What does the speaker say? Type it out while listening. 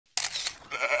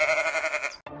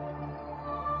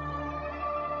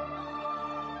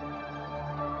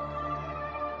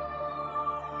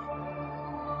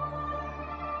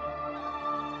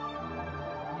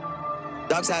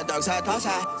Dark side, dark side, dark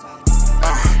side.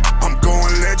 I'm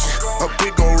going legend, a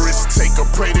big ol' risk taker.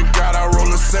 Pray to God I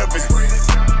roll a 7.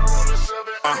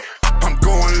 I'm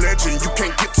going legend, you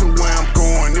can't get to where I'm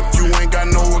going if you ain't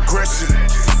got no aggression.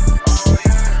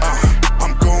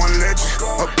 I'm going legend,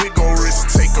 a big ol' risk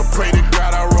taker. Pray to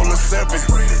God I roll a 7.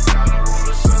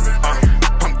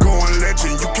 I'm going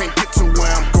legend, you can't get to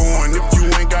where I'm going if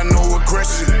you ain't got no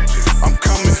aggression. I'm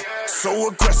coming so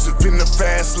aggressive in the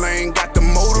fast lane, got the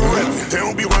motor revving. They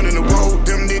don't be running the road,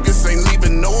 them niggas ain't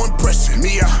leaving no impression.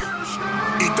 Me, I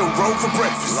eat the road for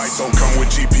breakfast. Life don't come with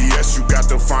GPS, you got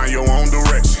to find your own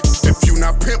direction. If you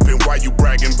not pimping, why you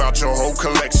bragging about your whole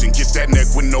collection? Get that neck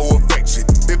with no affection.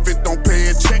 If it don't pay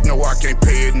a check, no, I can't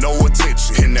pay it no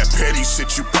attention. And that petty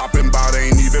shit you popping about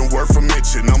ain't even worth a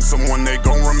mention. I'm someone they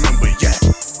gon' remember, yeah.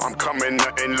 I'm coming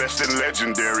nothing less than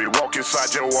legendary. Walk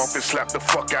inside your office, slap the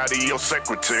fuck out of your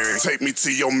secretary. Take me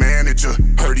to your manager.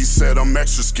 Heard he said I'm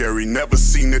extra scary. Never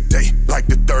seen a day like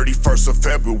the 31st of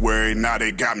February. Now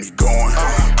they got me going.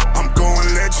 I'm going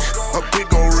legend, a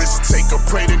big ol' risk taker.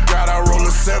 Pray to God I roll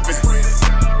a 7.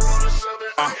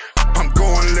 I'm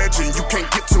going legend, you can't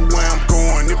get to where I'm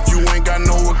going if you ain't got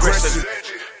no aggression.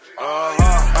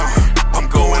 I'm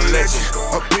going legend,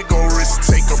 a big ol' risk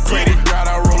taker. Pray to God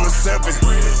I roll a 7.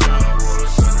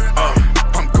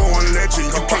 I'm going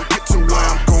legend, you can't get to where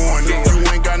I'm going if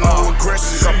you ain't got no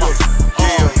aggression.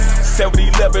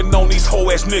 7-11 on these hoe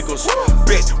ass niggas.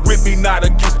 Bet with me, not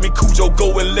against me, Khujo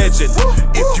going legend.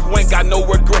 If you ain't got no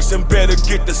aggression, better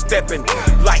get to stepping.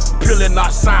 Like peeling our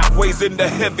sideways in the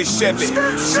heavy Chevy.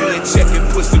 She ain't checking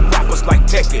pussy rappers like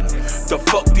Tekken. The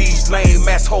fuck these lame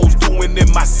assholes doing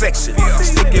in my section?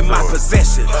 Stick in my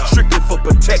possession, strictly for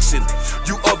protection.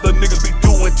 You other niggas be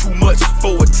doing too much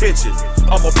for attention.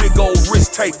 I'm a big old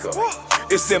risk taker.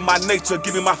 It's in my nature,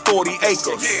 give me my 40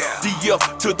 acres.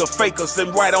 DF to the fakers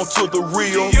and right on to the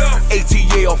real.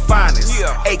 ATL finest,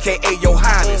 AKA your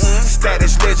highness.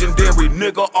 Status legendary,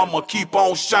 nigga, I'ma keep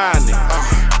on shining.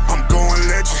 I'm going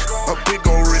legend, a big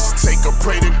ol' risk taker.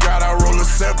 Pray to God I roll a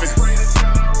 7.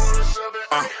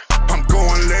 I'm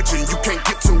going legend, you can't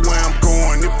get to where I'm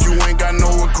going if you ain't got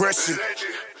no aggression.